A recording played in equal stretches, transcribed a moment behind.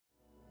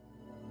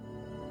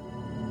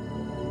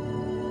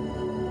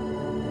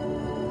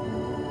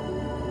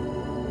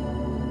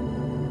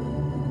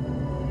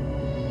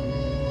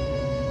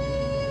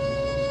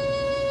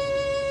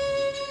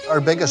Our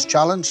biggest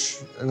challenge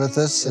with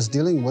this is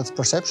dealing with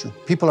perception.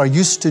 People are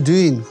used to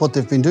doing what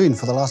they've been doing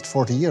for the last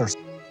 40 years.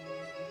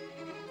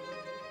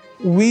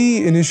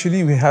 We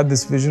had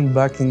this vision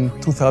back in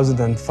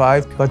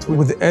 2005, but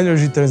with the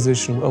energy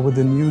transition, with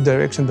the new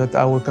direction that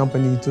our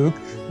company took,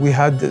 we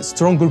had a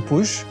stronger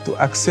push to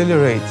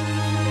accelerate.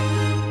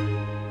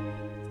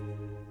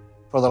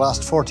 For the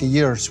last 40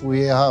 years,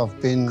 we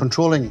have been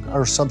controlling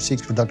our subsea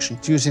production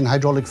using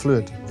hydraulic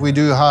fluid. We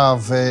do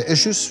have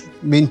issues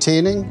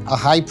maintaining a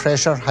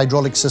high-pressure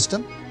hydraulic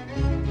system.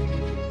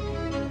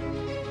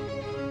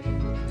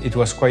 It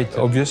was quite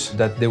obvious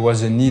that there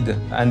was a need,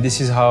 and this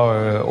is how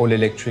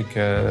all-electric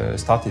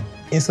started.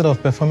 Instead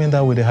of performing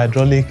that with the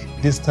hydraulic,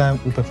 this time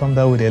we perform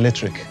that with the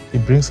electric.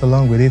 It brings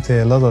along with it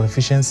a lot of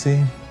efficiency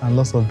and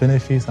lots of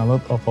benefits and a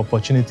lot of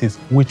opportunities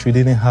which we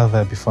didn't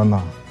have before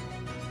now.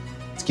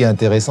 Ce qui est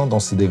intéressant dans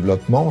ce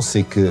développement,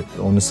 c'est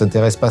qu'on ne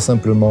s'intéresse pas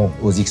simplement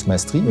aux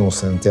X-masteries, mais on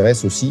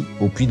s'intéresse aussi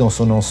au puits dans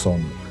son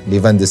ensemble. Les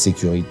vannes de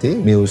sécurité,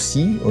 mais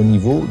aussi au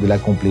niveau de la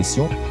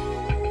complétion.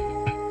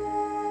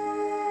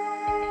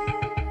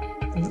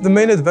 The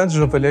main advantage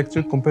of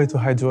electric compared to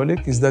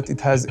hydraulic is that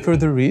it has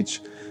further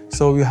reach.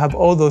 So you have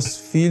all those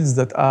fields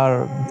that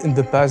are, in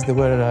the past, they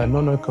were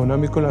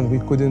non-economical and we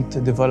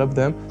couldn't develop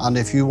them. And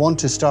if you want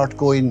to start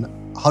going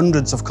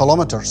hundreds of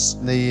kilometers,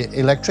 the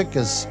electric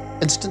is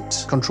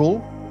instant control.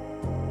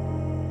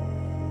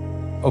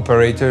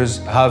 Operators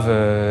have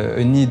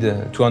a need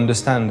to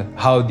understand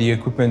how the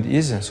equipment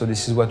is, so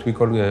this is what we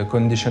call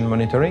condition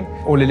monitoring.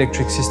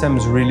 All-electric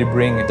systems really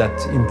bring that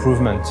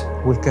improvement.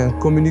 We can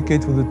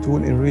communicate with the tool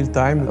in real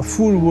time, a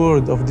full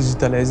world of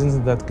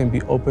digitalization that can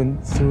be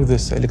opened through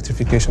this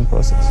electrification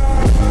process.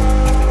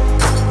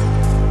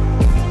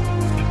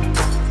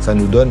 Ça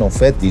nous donne en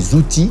fait des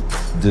outils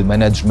de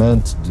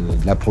management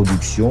de la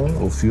production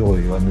au fur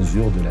et à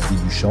mesure de la vie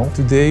du champ.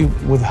 Today,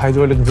 with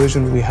hydraulic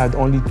version, we had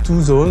only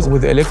 2 zones.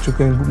 With electric,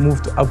 we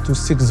moved up to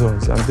 6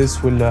 zones, and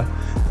this will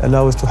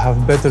allow us to have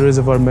better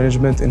reservoir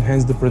management,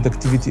 enhance the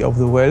productivity of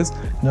the wells.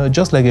 You know,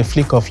 just like a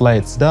flick of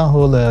lights, that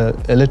whole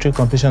electric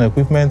completion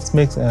equipment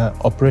makes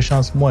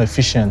operations more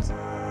efficient.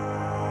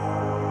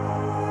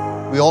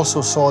 We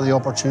also saw the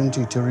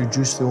opportunity to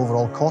reduce the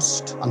overall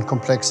cost and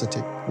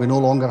complexity. We no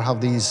longer have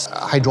these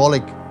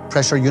hydraulic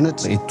pressure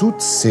units. Et toute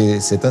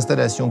cette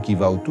installation qui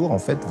va autour, en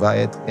fait, va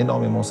être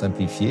énormément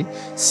simplifiée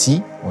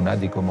si on a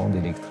des commandes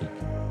électriques.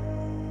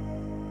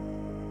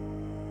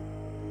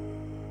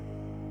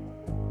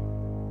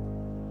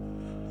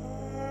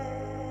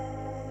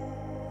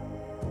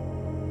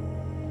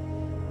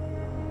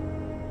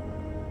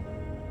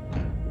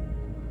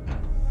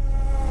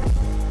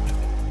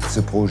 Ce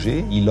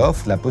projet, il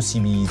offre la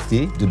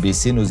possibilité de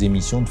baisser nos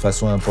émissions de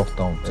façon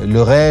importante. Le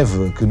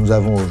rêve que nous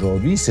avons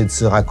aujourd'hui, c'est de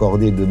se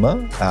raccorder demain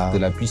à de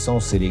la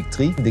puissance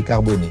électrique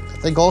décarbonée.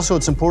 I think also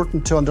it's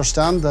important to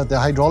understand that the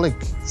hydraulic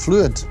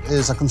fluid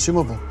is a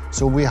consumable.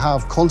 So we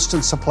have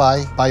constant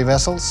supply by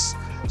vessels.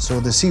 So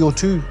the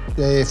CO2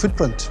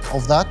 footprint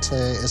of that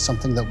is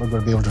something that we're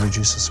going to be able to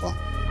reduce as well.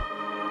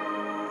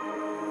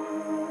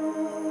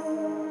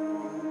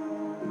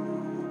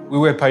 We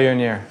were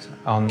pioneers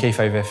on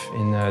K5F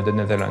in the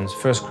Netherlands.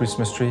 First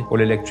Christmas tree, all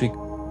electric.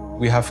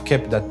 We have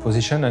kept that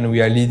position and we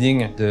are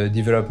leading the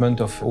development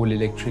of all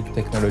electric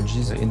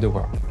technologies in the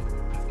world.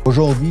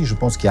 Aujourd'hui, je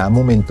pense qu'il y a un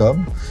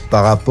momentum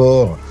par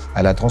rapport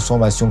à la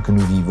transformation que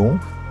nous vivons.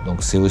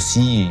 Donc c'est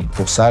aussi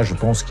pour ça, je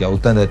pense qu'il y a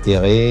autant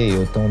d'intérêt et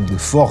autant de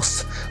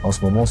force en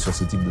ce moment sur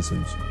ce type de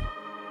solution.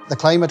 The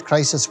climate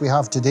crisis we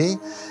have today,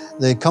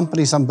 the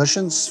company's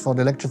ambitions for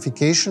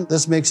electrification,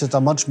 this makes it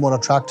a much more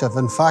attractive,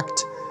 in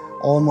fact,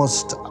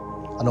 almost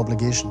an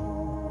obligation.